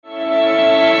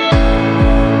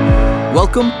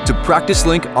Welcome to Practice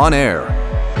Link On Air.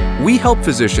 We help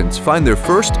physicians find their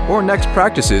first or next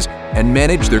practices and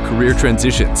manage their career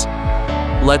transitions.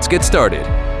 Let's get started.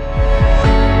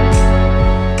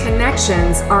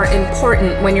 Connections are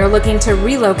important when you're looking to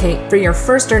relocate for your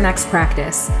first or next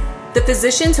practice. The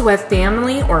physicians who have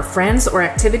family or friends or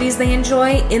activities they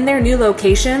enjoy in their new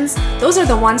locations, those are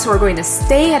the ones who are going to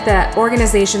stay at that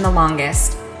organization the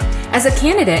longest. As a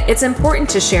candidate, it's important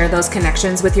to share those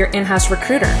connections with your in-house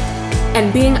recruiter.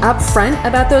 And being upfront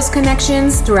about those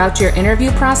connections throughout your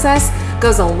interview process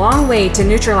goes a long way to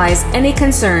neutralize any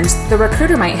concerns the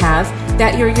recruiter might have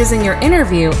that you're using your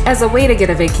interview as a way to get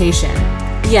a vacation.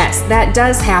 Yes, that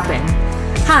does happen.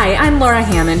 Hi, I'm Laura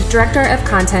Hammond, Director of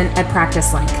Content at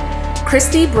Practice Link.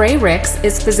 Christy Bray-Ricks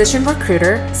is Physician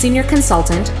Recruiter, Senior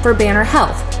Consultant for Banner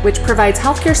Health, which provides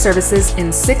healthcare services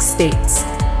in 6 states.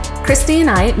 Christy and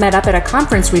I met up at a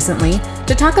conference recently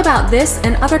to talk about this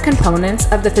and other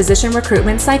components of the physician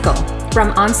recruitment cycle, from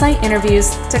on-site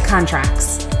interviews to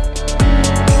contracts.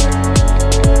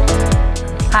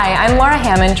 Hi, I'm Laura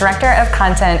Hammond, Director of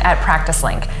Content at Practice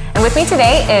Link. And with me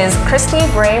today is Christy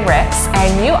Bray-Ricks,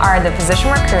 and you are the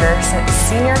Physician Recruiter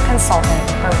Senior Consultant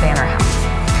for Banner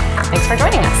Health. Thanks for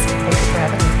joining us. Thank you for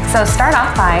having me. So start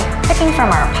off by picking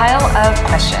from our pile of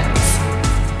questions.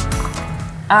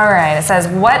 All right, it says,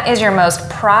 what is your most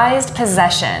prized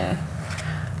possession?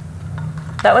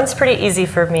 That one's pretty easy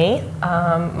for me.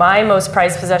 My most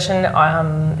prized possession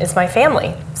is my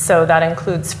family. So that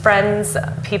includes friends,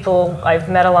 people I've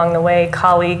met along the way,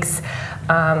 colleagues,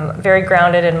 very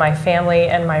grounded in my family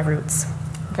and my roots.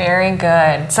 Very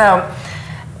good. So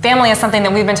family is something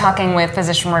that we've been talking with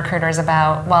physician recruiters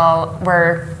about while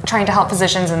we're trying to help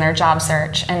physicians in their job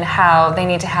search and how they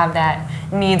need to have that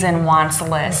needs and wants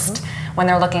list when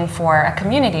they're looking for a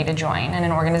community to join and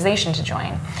an organization to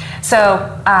join. So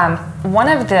one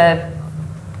of the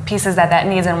pieces that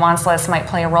needs and wants list might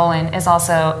play a role in is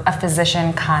also a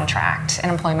physician contract, an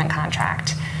employment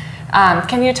contract.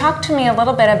 Can you talk to me a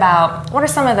little bit about what are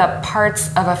some of the parts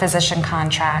of a physician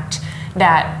contract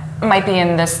that might be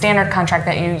in the standard contract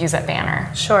that you use at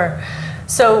Banner? Sure.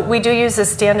 So we do use a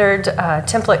standard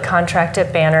template contract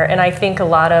at Banner, and I think a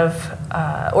lot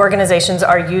of organizations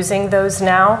are using those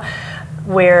now,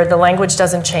 where the language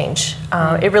doesn't change.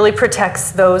 It really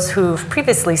protects those who've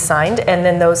previously signed and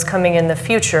then those coming in the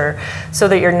future, so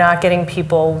that you're not getting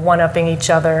people one-upping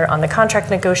each other on the contract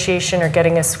negotiation or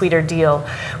getting a sweeter deal.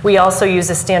 We also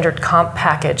use a standard comp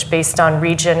package based on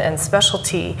region and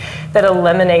specialty that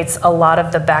eliminates a lot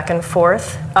of the back and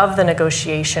forth of the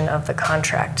negotiation of the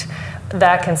contract.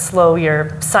 That can slow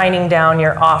your signing down,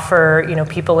 your offer. You know,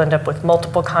 people end up with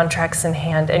multiple contracts in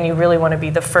hand, and you really want to be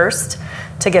the first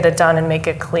to get it done and make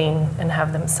it clean and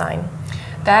have them sign.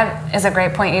 That is a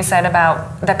great point you said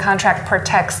about the contract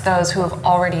protects those who have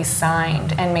already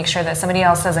signed and make sure that somebody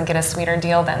else doesn't get a sweeter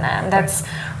deal than them. That's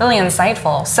really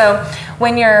insightful. So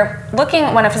when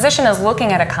a physician is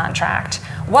looking at a contract,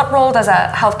 what role does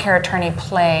a healthcare attorney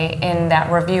play in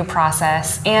that review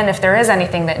process, and if there is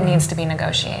anything that needs to be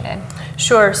negotiated?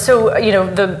 Sure. So,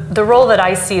 the role that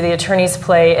I see the attorneys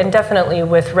play, and definitely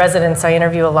with residents, I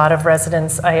interview a lot of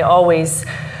residents, I always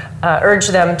urge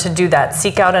them to do that.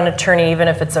 Seek out an attorney, even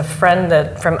if it's a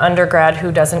friend from undergrad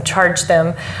who doesn't charge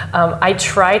them. I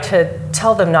try to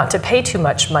tell them not to pay too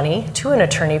much money to an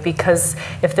attorney, because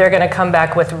if they're going to come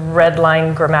back with red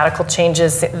line grammatical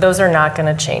changes, those are not going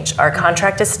to change. Our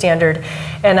contract is standard,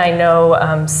 and I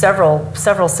know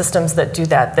several systems that do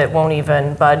that won't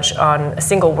even budge on a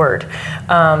single word.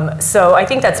 So I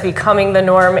think that's becoming the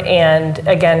norm, and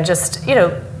again, just,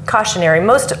 cautionary.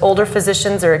 Most older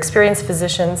physicians or experienced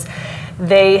physicians,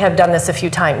 they have done this a few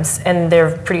times and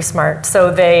they're pretty smart.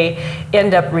 So they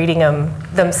end up reading them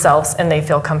themselves and they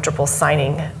feel comfortable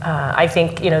signing. I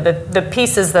think, the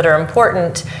pieces that are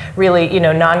important really,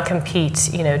 non-compete,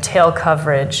 tail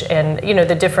coverage, and,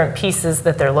 the different pieces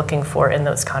that they're looking for in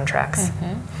those contracts.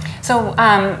 Mm-hmm. So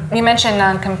you mentioned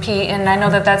non-compete, and I know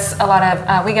that's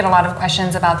we get a lot of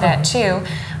questions about that too.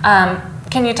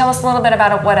 Can you tell us a little bit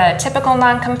about what a typical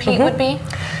non-compete would be?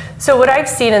 So what I've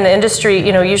seen in the industry,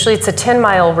 usually it's a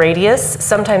 10-mile radius.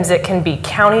 Sometimes it can be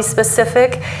county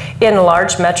specific. In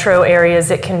large metro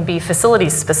areas, it can be facility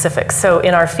specific. So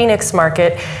in our Phoenix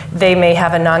market, they may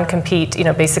have a non-compete,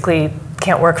 basically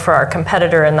can't work for our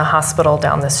competitor in the hospital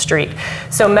down the street.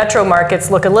 So metro markets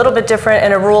look a little bit different.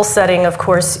 In a rural setting, of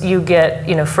course, you get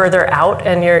further out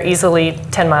and you're easily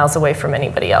 10 miles away from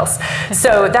anybody else.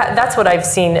 So that's what I've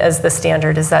seen as the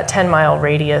standard, is that 10-mile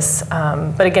radius.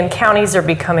 But again, counties are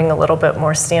becoming a little bit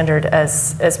more standard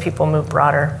as people move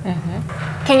broader.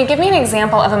 Mm-hmm. Can you give me an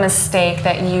example of a mistake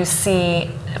that you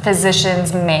see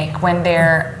physicians make when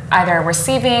they're either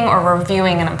receiving or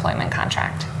reviewing an employment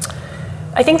contract?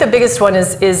 I think the biggest one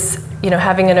is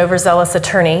having an overzealous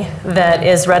attorney that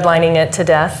is redlining it to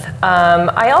death.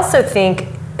 I also think,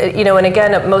 and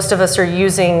again, most of us are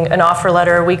using an offer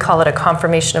letter. We call it a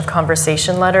confirmation of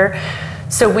conversation letter.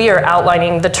 So we are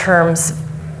outlining the terms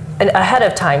ahead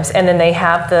of time, and then they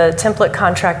have the template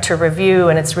contract to review,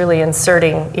 and it's really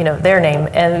inserting, their name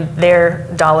and their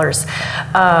dollars.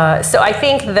 So I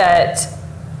think that,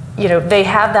 they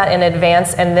have that in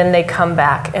advance, and then they come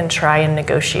back and try and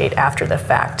negotiate after the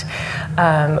fact,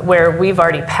 where we've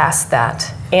already passed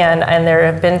that. And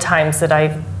there have been times that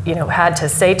I've, had to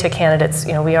say to candidates,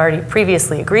 we already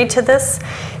previously agreed to this,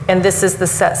 and this is the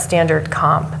set standard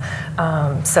comp.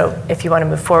 So if you want to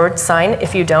move forward, sign.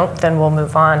 If you don't, then we'll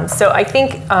move on. So I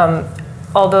think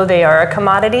although they are a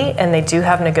commodity and they do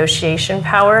have negotiation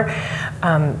power,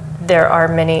 there are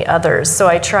many others. So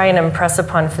I try and impress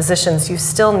upon physicians, you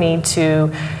still need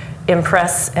to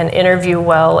impress and interview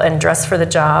well and dress for the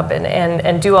job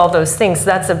and do all those things.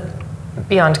 That's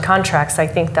beyond contracts. I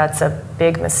think that's a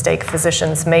big mistake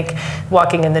physicians make,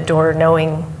 walking in the door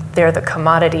knowing they're the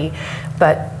commodity,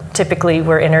 but typically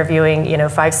we're interviewing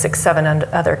 5, 6, 7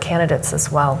 other candidates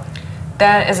as well.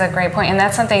 That is a great point, and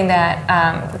that's something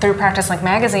that through Practice Link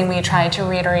Magazine we try to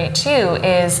reiterate too,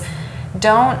 is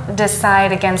don't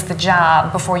decide against the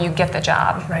job before you get the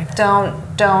job. Right.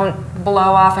 Don't blow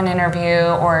off an interview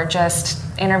or just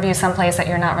interview someplace that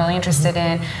you're not really interested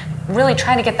in. Really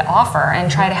try to get the offer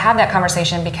and try to have that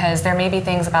conversation, because there may be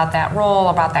things about that role,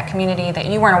 about that community that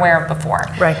you weren't aware of before,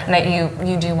 right, and that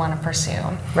you do want to pursue.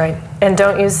 Right, and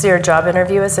don't use your job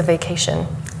interview as a vacation.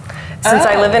 Since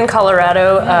I live in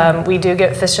Colorado, we do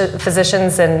get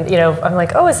physicians, and I'm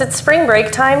like, oh, is it spring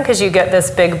break time? Because you get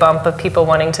this big bump of people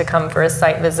wanting to come for a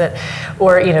site visit,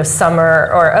 or summer,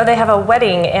 or oh, they have a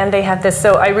wedding and they have this.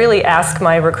 So I really ask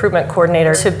my recruitment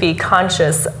coordinator to be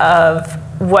conscious of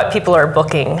what people are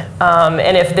booking,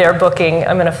 and if they're booking,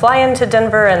 I'm going to fly into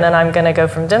Denver and then I'm going to go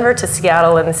from Denver to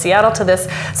Seattle and Seattle to this.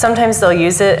 Sometimes they'll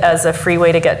use it as a free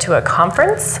way to get to a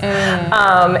conference,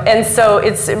 and so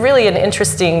it's really an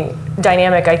interesting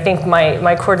dynamic. I think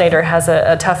my coordinator has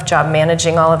a tough job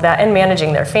managing all of that and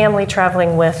managing their family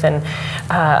traveling with, and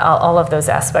all of those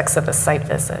aspects of a site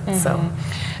visit.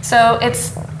 So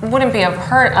it wouldn't be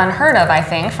unheard of, I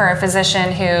think, for a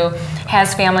physician who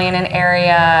has family in an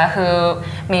area, who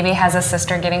maybe has a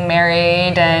sister getting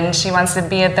married and she wants to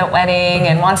be at the wedding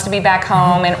and wants to be back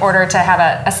home in order to have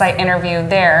a site interview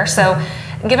there. So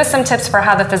give us some tips for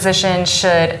how the physician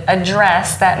should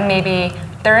address that maybe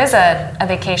there is a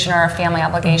vacation or a family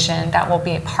obligation that will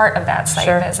be a part of that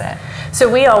site visit.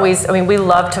 So we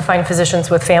love to find physicians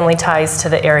with family ties to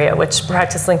the area, which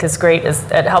Practice Link is great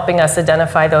at helping us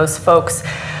identify those folks,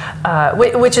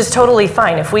 which is totally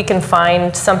fine. If we can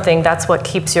find something, that's what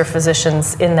keeps your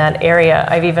physicians in that area.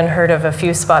 I've even heard of a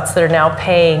few spots that are now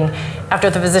paying, after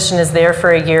the physician is there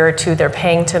for a year or two, they're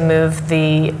paying to move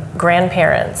the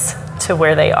grandparents to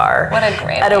where they are. What a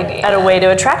great idea. At a way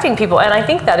to attracting people, and I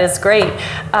think that is great.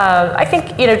 I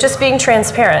think just being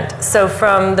transparent. So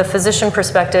from the physician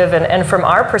perspective and from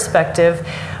our perspective,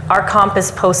 our comp is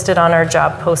posted on our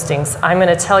job postings. I'm going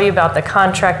to tell you about the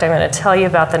contract. I'm going to tell you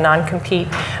about the non-compete.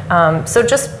 So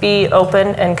just be open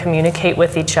and communicate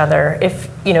with each other. If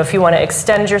you want to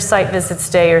extend your site visit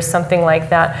stay or something like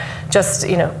that, just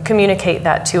communicate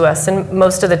that to us. And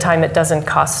most of the time, it doesn't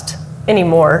cost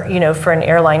anymore, for an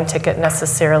airline ticket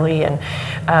necessarily. And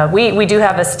we do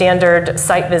have a standard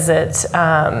site visit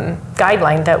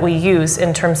guideline that we use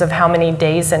in terms of how many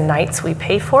days and nights we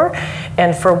pay for,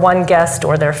 and for one guest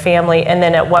or their family, and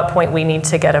then at what point we need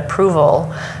to get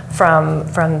approval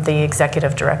from the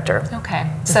executive director. Okay,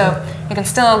 so you can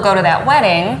still go to that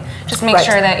wedding, just make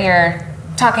sure that you're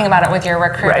talking about it with your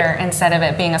recruiter instead of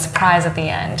it being a surprise at the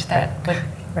end that would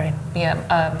be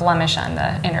a blemish on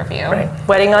the interview. Right.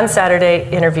 Wedding on Saturday,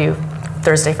 interview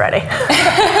Thursday, Friday.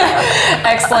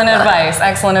 Excellent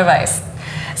advice.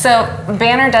 So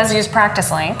Banner does use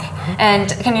Practice Link, and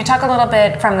can you talk a little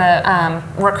bit from the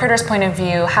recruiter's point of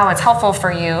view how it's helpful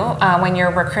for you when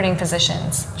you're recruiting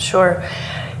physicians? Sure.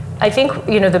 I think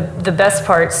the best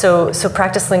part. So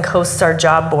Practice Link hosts our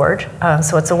job board.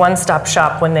 So it's a one-stop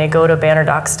shop when they go to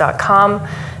bannerdocs.com.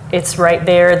 It's right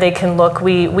there. They can look.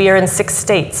 We are in 6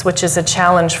 states, which is a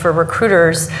challenge for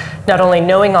recruiters, not only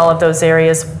knowing all of those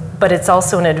areas, but it's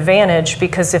also an advantage,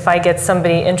 because if I get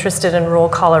somebody interested in rural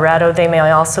Colorado, they may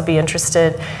also be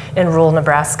interested in rural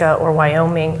Nebraska or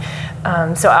Wyoming.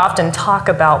 So I often talk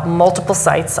about multiple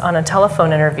sites on a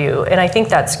telephone interview, and I think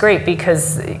that's great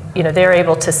because they're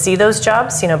able to see those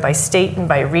jobs, by state and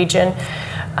by region.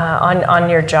 on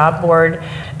your job board.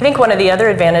 I think one of the other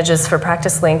advantages for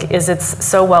PracticeLink is it's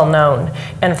so well known,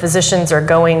 and physicians are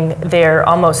going there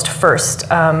almost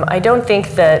first. I don't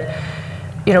think that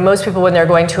most people, when they're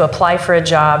going to apply for a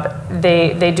job,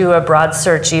 they do a broad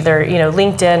search, either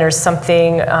LinkedIn or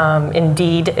something,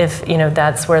 Indeed, if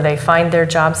that's where they find their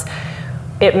jobs.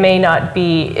 It may not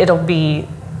be. It'll be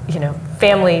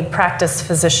family practice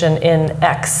physician in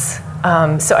X.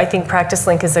 So I think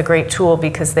PracticeLink is a great tool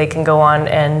because they can go on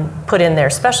and put in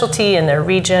their specialty in their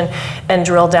region and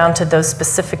drill down to those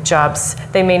specific jobs.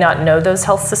 They may not know those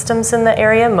health systems in the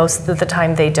area. Most of the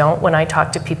time they don't. When I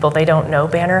talk to people, they don't know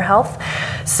Banner Health.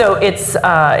 So it's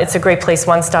a great place,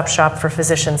 one-stop shop for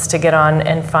physicians to get on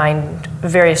and find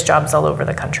various jobs all over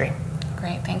the country.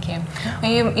 Great, thank you.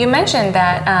 Well, you mentioned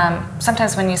that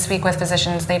sometimes when you speak with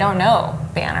physicians, they don't know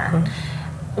Banner.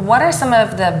 Mm-hmm. What are some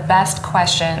of the best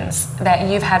questions that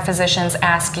you've had physicians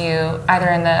ask you, either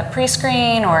in the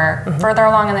pre-screen or further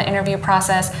along in the interview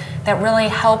process, that really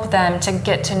help them to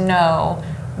get to know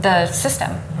the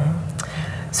system?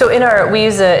 So we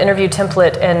use an interview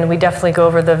template, and we definitely go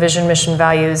over the vision, mission,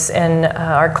 values, and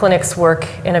our clinics work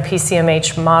in a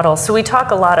PCMH model. So we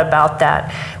talk a lot about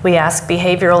that. We ask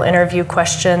behavioral interview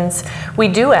questions. We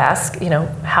do ask,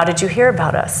 how did you hear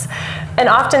about us? And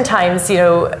oftentimes,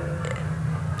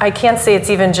 I can't say it's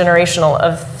even generational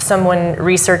of someone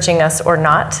researching us or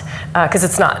not, because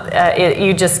it's not.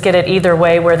 You just get it either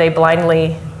way, where they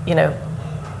blindly,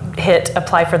 hit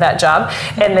apply for that job,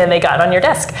 and then they got on your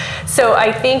desk. So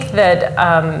I think that,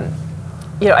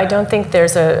 I don't think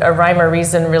there's a rhyme or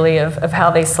reason really of how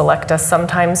they select us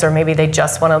sometimes, or maybe they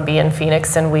just want to be in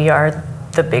Phoenix and we are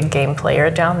the big game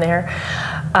player down there.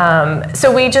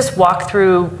 So we just walk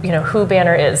through, who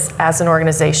Banner is as an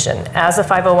organization. As a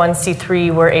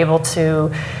 501c3, we're able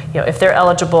to, if they're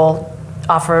eligible,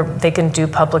 they can do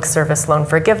public service loan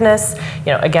forgiveness.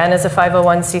 Again, as a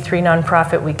 501c3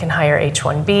 nonprofit, we can hire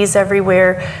H-1Bs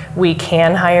everywhere. We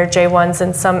can hire J-1s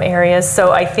in some areas.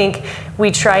 So I think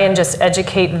we try and just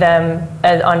educate them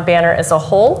on Banner as a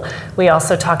whole. We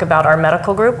also talk about our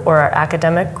medical group or our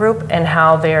academic group and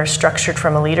how they are structured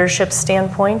from a leadership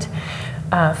standpoint.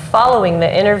 Following the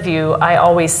interview, I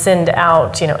always send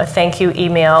out, a thank you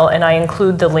email, and I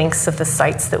include the links of the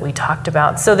sites that we talked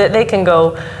about so that they can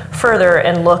go further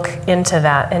and look into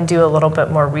that and do a little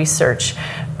bit more research.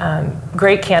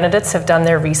 Great candidates have done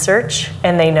their research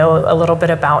and they know a little bit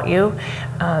about you.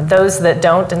 Those that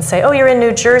don't and say, oh, you're in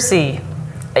New Jersey,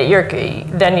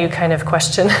 then you kind of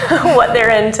question what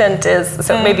their intent is.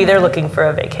 So maybe they're looking for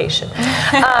a vacation.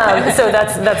 So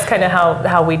that's kind of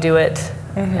how we do it.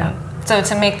 Mm-hmm. Yeah. So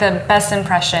to make the best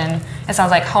impression, it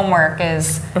sounds like homework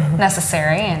is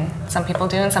necessary, and some people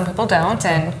do and some people don't,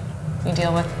 and you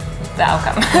deal with the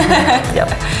outcome. Yep.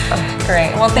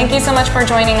 Great. Well, thank you so much for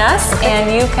joining us,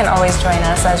 and you can always join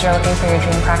us as you're looking for your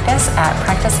dream practice at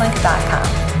practicelink.com.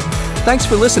 Thanks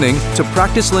for listening to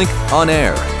PracticeLink On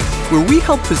Air, where we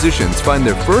help physicians find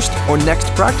their first or next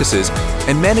practices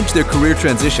and manage their career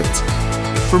transitions.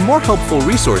 For more helpful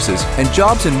resources and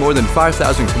jobs in more than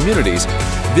 5,000 communities,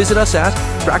 visit us at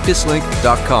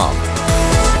practicelink.com.